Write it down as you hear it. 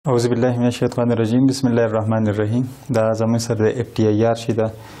اعوذ بالله من الشیطان الرجیم بسم الله الرحمن الرحیم دا زموږ سره د اف ټي ای آر چې دا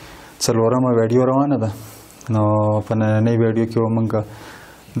څلورمه ویډیو روانه ده نو په نننۍ ویډیو کې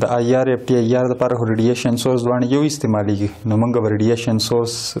موږ د آی آر اف ټي ای آر لپاره ریډیشن سورس دواړه یو استعمالیږي نو موږ به ریډیشن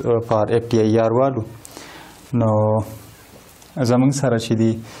سورس فار اف ټي ای آر والو نو زموږ سره چې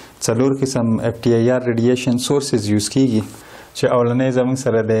دی څلور قسم اف ټي ای آر ریډیشن سورسز یوز کیږي چې اولنۍ زموږ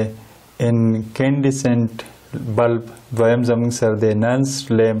سره د انکینډسنت بلب دویم زموږ سره د نانس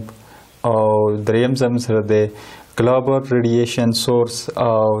لیمپ او دریم زموږ سره د ګلوبل ریډیشن سورس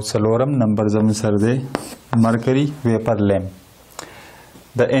او څلورم نمبر زموږ سره د مرکري ویپر لیمپ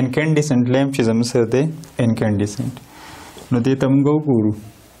د انکینډسنت لیمپ چې زموږ سره د انکینډسنت نو دې ته موږ وګورو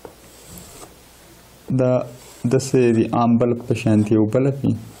دا داسې د عام بلب په شانتې یو بلب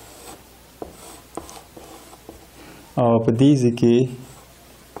وي او په دې ځای کې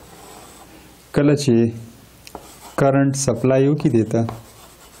کله چې کرنٹ سپلائی وکړي دې ته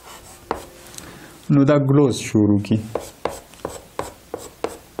نو دا ګلوز شروع کی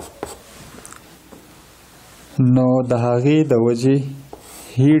نو د هغې د وجې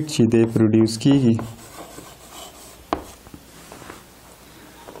هیټ چې دی پروډیوس کیږي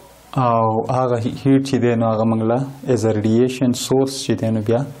او هغه هیټ چې دی نو هغه موږ له ایز ا ریډیشن سورس چې دی نو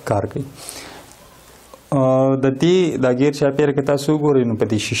بیا کار کوي د دې د غیر چاپیره کې تاسو وګورئ نو په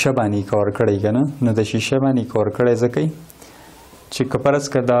دې شیشه باندې کور کړی که نه نو د شیشه باندې کور کړی ځکه چې که فرض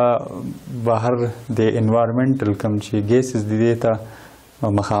که دا بهر د انوایرمنټل کوم چې ګیسز د دې ته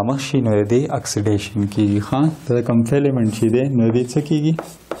مخامخ شي نو د دې اکسیډیشن کېږي ښه د کوم فیلیمنټ چې دی نو د دې څه کېږي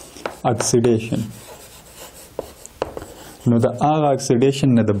اکسیډیشن نو د هغه اکسیډیشن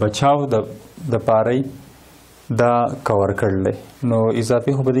نه د بچاو د پاره دا کور کړلی نو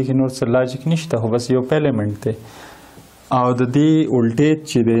اضافي خو په دې کې نور څه لاجیک نشته خو بس یو پیلیمنټ دی او د دې ولټیج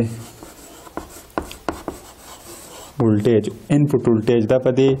چې دی ولټیج انپوټ ولټیج دا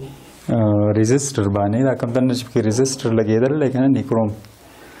په دې ریزسټر باندې دا کوم دننه چې پکې ریزسټر لګېدلی که نه نیکروم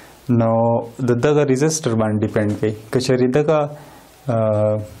نو د دغه ریزسټر باندې ډیپینډ کوي که چېرې دغه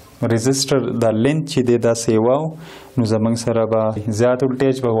ریزسټر دا لینث چې دی دا سیوا نو زموږ سره به زیات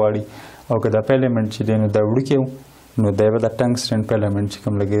ولټیج به غواړي او که دا پیلیمنټ چې دی نو دا وړوکی و نو دی به د ټنګسټن پیلیمنټ چې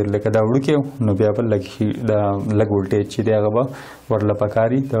کوم لګېدلی که دا وړوکی و نو بیا به لږ ولټیج چې دی هغه به ورله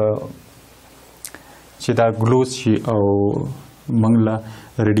پکاري چې دا ګلوز شي او موږ له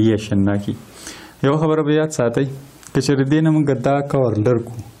ریډیشن نه کړي یوه خبره به یاد ساتئ که چېرې دې نه موږ دا کور لر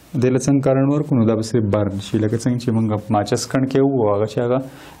کړو دې له څنګه کارنټ ورکړو نو دا به صرف برن شي لکه څنګه چې موږ ماچس کڼ کې وو هغه چې هغه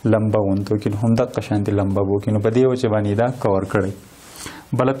لمبه غوندې وکړي نو همدغه شانتې لمبه به وکړي نو په دې وجه باندې دا کور کړی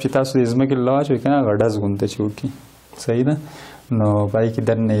بلب چې تاسو د ځمکې له واچوئ که نه هغه ډز غوندې چې وکړي صحیح ده نو پای کې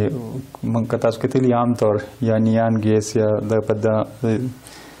دننه موږ که تاسو کتلي عام طور یا نیان ګیس یا د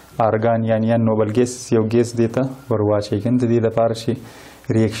آرګان یا نیان نوبل ګیس یو ګیس دې ته ور واچوئ که نه د دې دپاره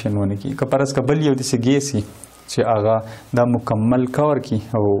چې ریاکشن ونه کړي که فرض که بل یو داسې ګیس وي چې هغه دا مکمل کور کړي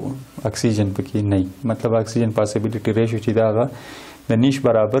او اکسیجن پکې نه وي مطلب اکسیجن پاسبلیټي ریشو چې دا هغه د نیش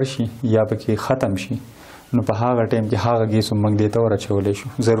برابر شي یا پکې ختم شي نو په هغه ټایم کې هغه ګیس هم موږ دې ته ور اچولی شو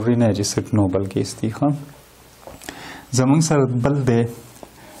ضروري نه چې صرف نوبل ګیس دي ښه زموږ سره بل دی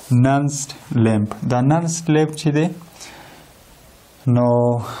نانسټ لیمپ دا نانسټ لیمپ چې دی نو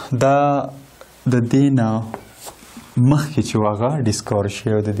دا د دې نه مخکې چې هغه ډسکور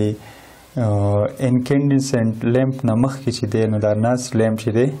شوی د دې انکینډسنت لیمپ نه مخکې چې دی نو دا نانسټ لیمپ چې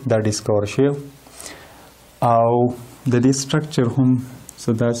دی دا ډسکور شوی او د دې سټرکچر هم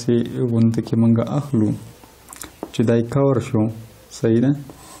څه داسې غونته کې موږ اخلو چې دا یې کور شو صحیح ده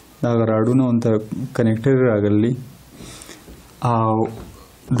دا هغه راډونه ورته کنیکټر راغلی او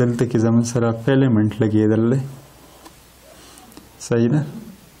دلته کې زموږ سره پیلیمنټ لګېدلی صحیح ده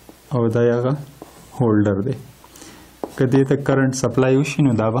او دا هغه هولډر دی که دې ته کرنټ سپلای وشي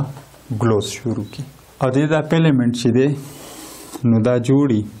نو دا به ګلوز شروع کړي او دې دا پیلیمنټ چې دی نو دا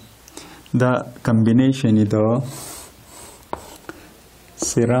جوړي دا کمبینیشن یې د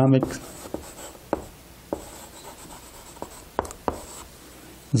سیرامک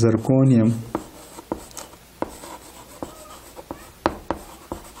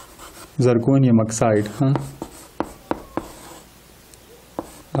زرکونیم اکساید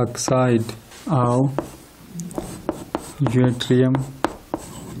اکساید او یوټریم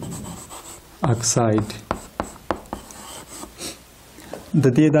اکساید د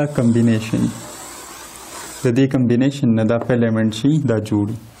دې دا کمبینیشن نه دا پیلیمنټ شي دا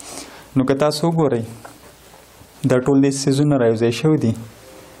جوړي نو که تاسو وګورئ دا ټول دې څیزونه رایوځای شوي دي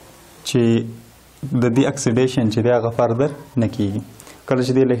چې د دې اکسیډیشن چې دی هغه فردر نه کېږي کله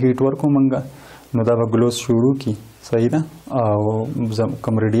چې دې له هیټ ورکړو موږ نو دا به ګلوز شروع کړي صحیح ده او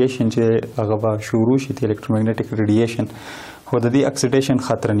کوم ریډیشن چې هغه به شروع شي د الکترومګنیټک ریډیشن خو د دې اکسیډیشن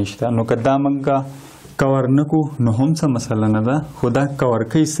خطر نشته. نو که دا موږ کور نه کو نو هم څه مسله نه ده، خو دا کور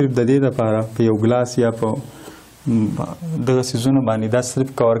کوي صرف د دې دپاره په یو ګلاس یا په دغه څیزونو باندې، دا صرف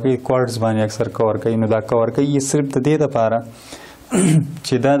کور کوي کوارټز باندې اکثر کور کوي. نو دا کور کوي صرف د دې دپاره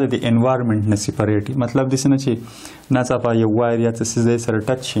چې دا د انوایرمنټ نه سیپریټ، مطلب داسې نه چې ناڅاپه یو وایر یا څه څیز سره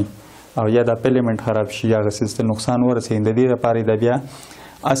ټچ شي او یا دا پیلیمنټ خراب شي یا هغه څیز ته نقصان ورسوي. د دې دپاره دا بیا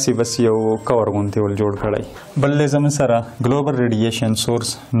اسی بس یو کور غونتی ول جوړ کړی. بل زموږ سره ګلوبل ریډیشن سورس.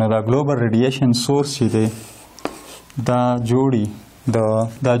 نو دا ګلوبل ریډیشن سورس چې دی دا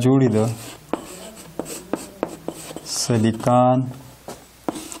جوړي د سیلیکان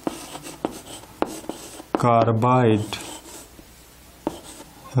کارباید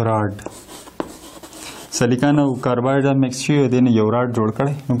راډ، سیلیکان او کارباید مکس شوي دی نه یو راډ جوړ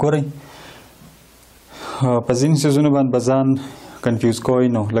کړی. نو ګورئ په ځینې څیزونو باندې به ځان کنفیوز کوئ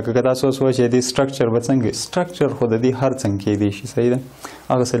نو لکه که تاسو اوس وایئ چې د دې سټرکچر به څنګه، سټرکچر خو د دې هر څنګ کیدی شي، صحیح ده.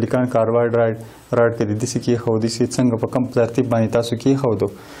 هغه سیلیکان کارباید راډ کې د داسې کېښودي چې څنګه په کوم ترتیب باندې تاسو کېښودو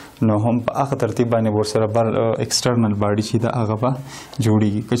نو هم په هغه ترتیب باندې ورسره ایکسټرنل باډي چې ده هغه به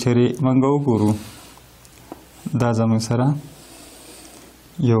جوړېږي. که چېرې موږ وګورو دا زموږ سره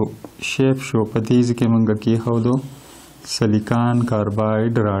یو شیپ شو، په دې ځای کې موږ کېښودو سیلیکان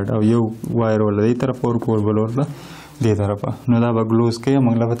کارباید راډ او یو وایر ول دې طرف ورکول بل ورله دې طرفه. نو دا به ګلوز کوي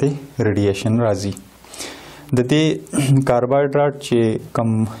موږ له پته ریډیشن راځي. د دې کارباید راډ چې کم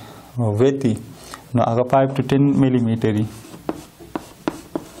ویتی نو هغه 5 to 10 ملي میټر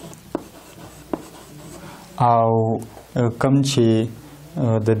او کم چې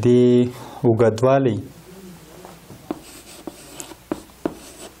د دې اوږدوالی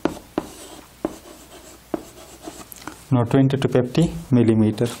نو 20 to 50 ملي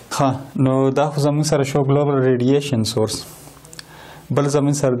میټر. ها نو دا خو زموږ سره شو ګلوبل ریډیشن سورس. بل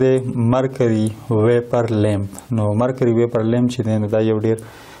زموږ سره دی مرکري ویپر لیمپ. نو مرکري ویپر لیمپ چې دی نو دا یو ډېر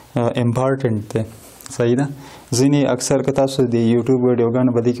امپارټنټ دی، صحیح ده. ځینې اکثر که تاسو د یوټیوب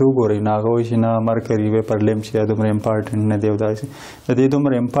ویډیوګانو به دې کې وګورئ نو هغه وایي چې نه مرکري ویپر لیمپ چې دومره امپارټنټ نه دی او داسې د دې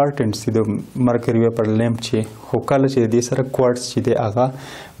دومره امپارټنټ چې د مرکري ویپر لیمپ چې خو کله چې د دې سره کوارټز چې دی هغه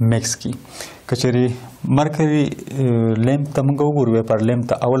میکس کړي. که چېرې مرکري لیمپ ته موږ وګورو ویپر لیمپ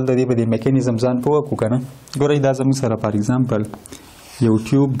ته اول د دې به د میکانیزم ځان پوه کړو که نه. ګورئ دا زموږ سره فار ایگزامپل یو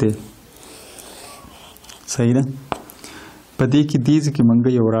ټیوب دی، صحیح ده. په دې کې دې ځای کې موږ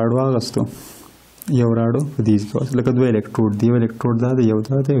یو راډ واغستو، یو راډو په دې ځای کې لکه 2 الکتروډ دی، یو الکتروډ دا دی، یو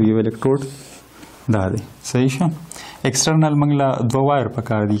دا دی او یو الکتروډ دا دی، صحیح شو. ایکسټرنل موږ له 2 وایر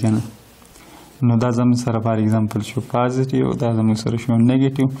پکار دي که نه. نو دا زموږ سره فار ایگزامپل شو پازیټیو، دا زموږ سره شو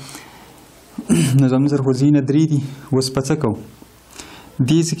نیګیټیو. نو زموږ سره خو ځینې 3 دي. اوس په څه کوو؟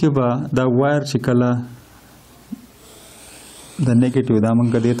 دې ځای کې به دا وایر چې کله د نیګیټیو دا موږ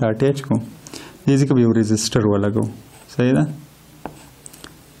دې ته اټیچ کړو، دې ځای کې به یو ريزسټر ولګو، صحیح ده.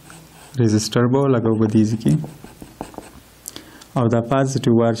 ريزسټر به ولګو په دې ځای کې او دا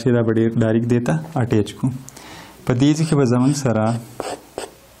پازیټیو وایر چې دا به ډایرکټ دې ته اټیچ کړو. په دې ځای کې به زموږ سره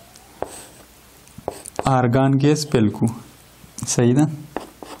آرګان ګیس پیل کړو، صحیح ده.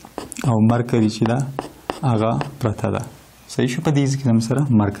 او مرکري چې ده هغه پرته ده، صحیح شو. په دې ځای کې زموږ سره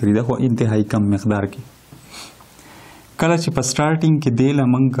مرکري ده خو انتهایی کم مقدار کې. کله چې په سټارټینګ کې دې له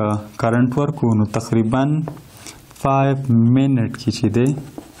موږ کرنټ ورکړو نو تقریبا 5 منټ کې چې دی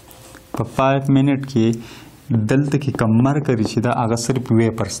په 5 منټ کې دلته کې کم مرکري چې ده هغه صرف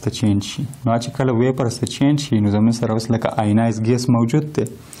ویپرز ته چینج شي. نو چې کله ویپرز ته چینج شي نو زموږ سره اوس لکه آینایز ګیس موجود دی.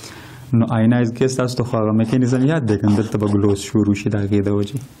 نو آینایز ګیس تاسو ته خو هغه میکانیزم یاد دی که نه، دلته به ګلوز شروع شي د هغې د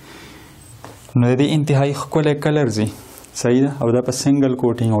وجې. نو د دې انتهایی ښکلی کلر ځي، صحیح ده. او دا په سنګل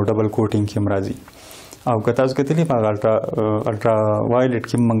کوټینګ او ډبل کوټینګ کې هم راځي. او که تاسو کتلي په هغه الټرا وایلټ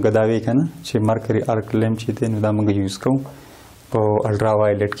کې موږ دا وایو که نه چې مرکري ارک لیمپ چې دی نو دا موږ یوز کوو په الټرا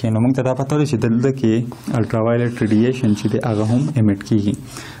وایلټ کې. نو موږ ته دا پته ولري چې دلته کې الټرا وایلټ ریډیشن چې دی هغه هم امیټ کېږي.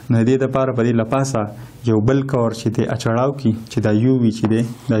 نو د دې دپاره په دې له پاسه یو بل کور چې دی اچړاو کړي چې دا یو وي چې دی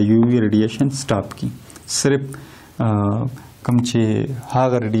دا یو وي ریډیشن سټاپ کړي. صرف کوم چې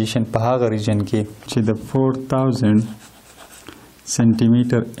هغه ریډیشن په هغه ریجن کې چې د 4000 سنټي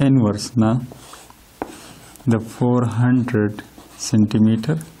میټر انورس نه د 400 سنټي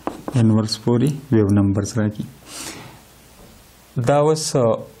میټر انورس پورې ویو نمبرز راکړي. دا اوس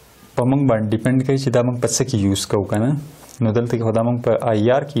په موږ باندې ډیپینډ کوي چې دا موږ په څه کې یوز کوو که نه. نو دلته کې خو دا موږ په آی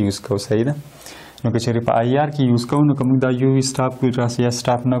آر کې یوز کوو، صحیح ده. نو که چېرې په آی آر کې یوز کوو نو که موږ دا یو وي سټاپ کړو راسي یا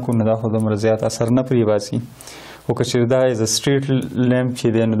سټاپ نه کړو نو دا خو دومره زیات اثر نه پرې باسي. خو که چېرې دا ایز ا سټریټ لیمپ چې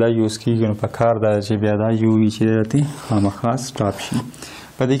دی نو دا یوز کېږي نو په کار دا چې بیا دا یو وي چې دی درته خامخا سټاپ شي.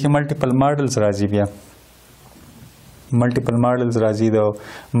 په دې کې ملټیپل ماډلز راځي، بیا ملټیپل ماډلز راځي د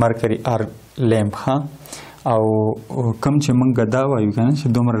مرکري ارک لیمپ. ها او کم چې موږ دا وایو کنه چې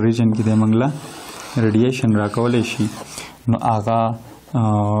دومره ریجن کې د موږ له ریډیشن راکولی شي نو هغه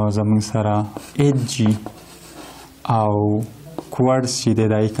زموږ سره HG او کوارټز چې دی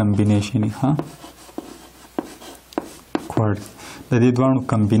دا یې کمبینیشن ها کوارټز د دې دواړو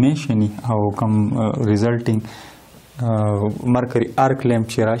کمبینیشن او کم ریزلټینګ مرکري آرک لیمپ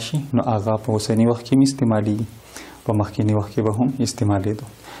چې راشي نو هغه په اوسني وخت کې استعمالېږي په مخکینی وخت کې به هم استعمالېدو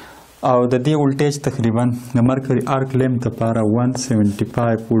او د دې ولټیج تقریبا د مرکري آرک لیمپ لپاره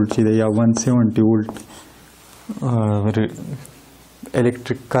 175 وولټ چې دی یا 170 وولټ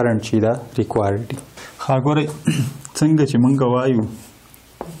electric current چې دا required دي ښاګورئ څنګه چې موږ وایو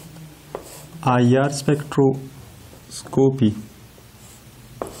IR spectroscopy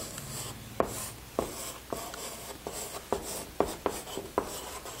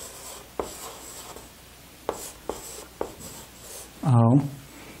او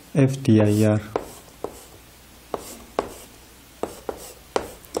FTIR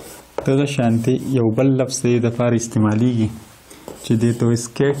دغه شانتي یو بل لفظ دی د لپاره استعمالیږي چې دې ته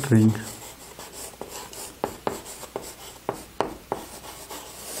سکیټرینګ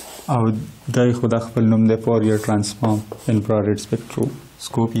او دای خو د خپل نوم د فوریر ټرانسفارم انفراریډ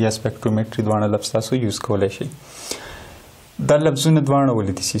سپیکټروسکوپي یا سپیکټرومټري دواړه لفظ تاسو یوز کولی شئ دا لفظونه دواړه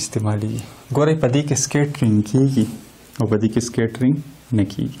ولې داسې استعمالیږي ګورئ په دې کې سکیټرینګ کیږي او په دې کې سکیټرینګ نه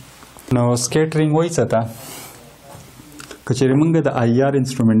کیږي نو سکیټرینګ وایي څه ته که چېرې موږ د IR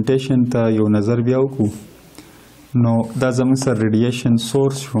انسټرومنټیشن ته یو نظر بیا وکړو نو دا زموږ سره ریډیشن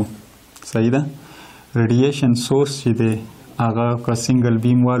سورس شو صحیح ده ریډیشن سورس چې دی هغه که سنګل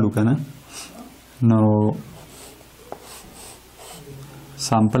بیم والو که نه نو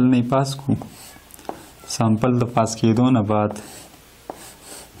سامپل نه پاس کړو سامپل د پاس کېدو نه بعد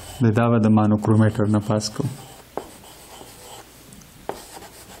دا به د مانوکرومیټر نه پاس کړو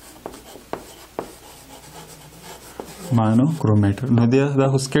مانوکرومیټر نو دا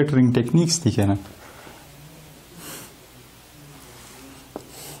خو سکیټرینګ ټیکنیکس دي که نه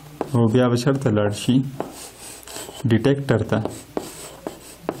او بیا به چېرته لاړ شي ډیټیکټر ته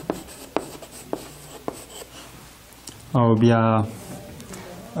او بیا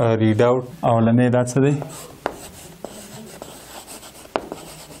ریډ آوټ اولنی دا څه دی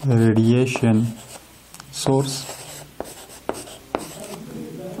ریډیشن سورس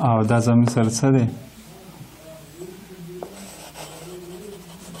او دا زموږ سره څه دی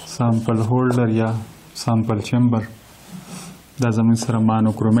سامپل هولډر یا سامپل چمبر دا زموږ سره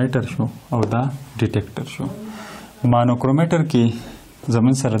مانوکرومیټر شو او دا ډیټیکټر شو مانوکرومیټر کې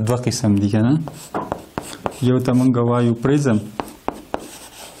زموږ سره دوه قسم دي که نه یو ته موږ وایو پریزم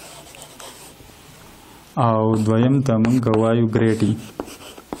او دویم ته موږ وایو ګریټي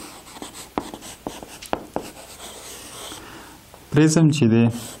پریزم چې دی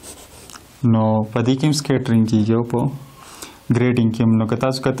نو په دې کې هم سکیټرینګ کېږي او په ګریډینګ کې نو که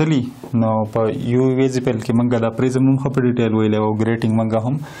تاسو کتلی نو په یو ویزیبل کې موږ دا پریزم هم ښه په ډیټیل ویلی او ګریډینګ موږ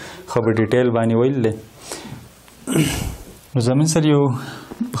هم ښه په ډیټیل باندې ویلی نو زموږ سره یو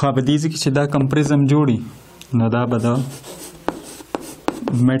ښه په دې ځای کې چې دا کوم پریزم جوړي نو دا به د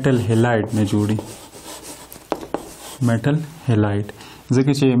میټل هیلاید نه جوړي میټل هیلاید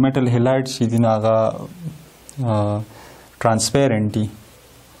ځکه چې میټل هیلاید چې دي نو هغه ټرانسپیرنټ دي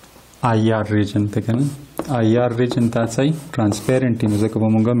IR ریجن ته که نه IR ریجن ته څه ټرانسپیرنټ دي نو ځکه به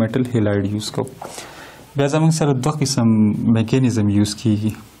موږ میټل هیلاید یوز کوو بیا زموږ سره دوه قسم میکانیزم یوز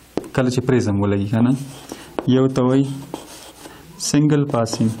کیږي کله چې پریزم ولګي که نه یو ته وایي سنګل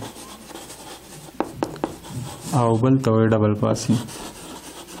پاسینګ او بل ته وایي ډبل پاسینګ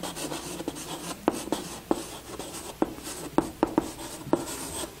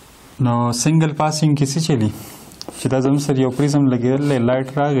نو سنګل پاسینګ کې څه چلی چې دا زموږ سره یو پریزم لګېدلی لایټ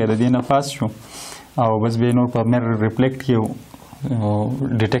راغی د دې نه پاس شو او بس بیا نور په میرر ریفلیکټ کې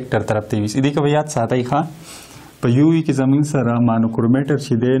ډیټیکټر طرف ته یوسي دې کې به یاد ساتئ ښه په یو وي کې زموږ سره مانوکرومیټر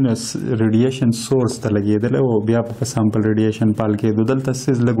چې دی نو ریډیشن سورس ته لګېدلی او بیا په سامپل ریډیشن پال کېدو دلته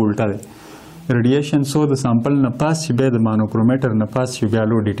سیز لږ الټه دی ریډیشن سو د سامپل نه پاس چې بیا د مانوکرومیټر نه پاس چې بیا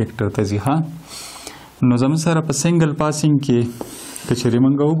لو ډیټیکټر ته ځي ښه نو زموږ سره په سنګل پاسینګ کې که چېرې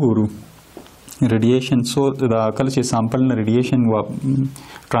موږ وګورو ریډیشن سو دا کله چې سامپل نه ریډیشن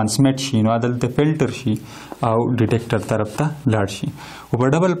ټرانسمیټ شي نو دلته فلټر شي او ډیټیکټر طرف ته لاړ شي او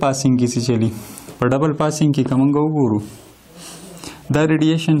په ډبل پاسینګ کې څه چلی په ډبل پاسینګ کې که موږ وګورو دا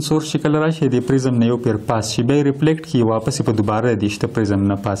ریډیشن سورس چې کله راشي د پریزم نه یو پیر پاس شي بیا ریفلیکټ کړي واپس په دوباره د شته پریزم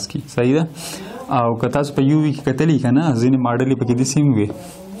نه پاس کړي صحیح ده او که تاسو په یو وي کې کتلی که نه ځینې ماډل یې پکې داسې هم وي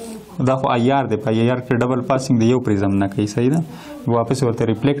دا خو IR دی په IR کې ډبل پاسینګ د یو پریزم نه کوي صحیح ده واپس ورته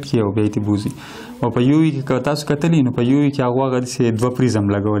ریفلیکټ کړي او بیا یې بوځي او په یو وي کې که تاسو کتلی نو په یو وي کې هغه داسې دوه پریزم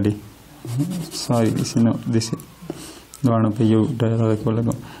لګولي سوري داسې دواړه په یو ډول کې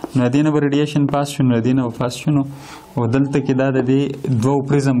ولګوم. نو دې نه به ریډیشن پاس شو، نو دې نه به پاس شو. نو او دلته کې دا د دې دوو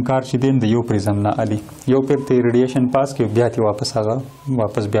پریزم کار چې دی د یو پریزم نه علي یو پیر ته ریډیشن پاس کوي بیا ته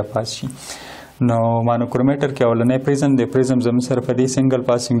واپس بیا پاس شي. نو مانوکرومیټر کې اولنې پریزم دی، پریزم زموږ سره په دې سنگل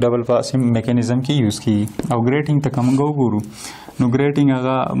پاسینګ ډبل پاسینګ میکانیزم کې یوز کیږي. او ګریټینګ ته کوم وګورو نو ګریټینګ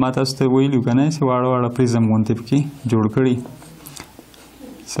هغه ما تاسو ته ویلو کنه چې واړه واړه پریزم غونډې پکې جوړ کړي.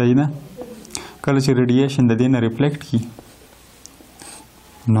 صحیح ده. کله چې ریډیشن د دې نه ریفلیکټ کی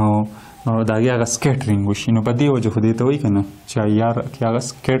نو د هغې هغه سکیټرینګ وشي. نو په دې وجه خو دې ته وایي که نه چې آی آر کې هغه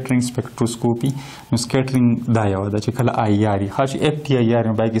سکیټرینګ سپیکټروسکوپي. نو سکیټرینګ دا یوه ده چې کله آی آر وي، ښه چې اف ټي آی آر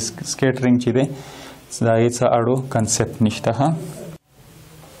نو باید سکیټرینګ چې دی د هغې څه اړو کنسپټ نشته. ها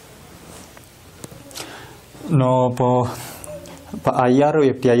نو په آی آر او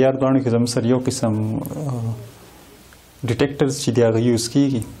اف ټي آی آر دواړو کې زموږ سره یو قسم ډیټیکټرز چې دی هغه یوز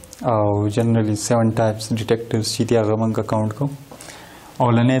کېږي او جنرالي 7 ټایپس ډیټیکټرز چې دی هغه موږ اکاونټ کوو.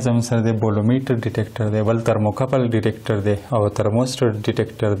 اولنې زموږ سره دی بولومیټر ډیټیکټر دی، بل ترموکپل ډیټیکټر دی او ترموسټر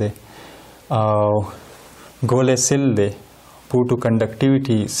ډیټیکټر دی او ګولې سیل دی، پوټو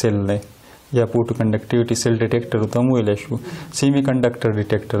کنډکټیویټي سیل دی یا پوټو کنډکټیویټي سیل ډیټیکټر ته هم ویلی شو، سیمی کنډکټر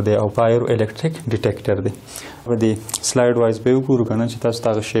ډیټیکټر دی او پایرو الکتریک ډیټیکټر دی. په دې سلایډ وایز به وګورو که نه چې تاسو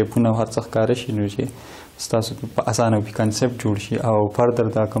ته هغه شیپونه او هر څه ښکاره شي نو چې ستاسو په اسانه وي کنسپټ جوړ شي. او فردر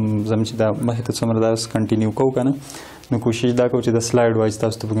دا کوم زموږ چې دا مخې ته څومره دا کنټینیو کوو که نه نو کوشش دا کوو چې د سلایډ وایز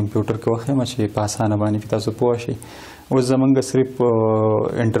تاسو ته په کمپیوټر کې وښیم چې په اسانه باندې تاسو پوه شئ. اوس زمونږ صرف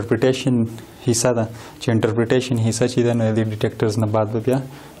انټرپریټیشن حصه ده چې انټرپریټیشن حصه چې ده نو د ډیټیکټرز نه بعد به بیا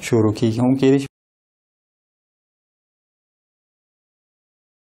شروع کېږي. هم کېدای شي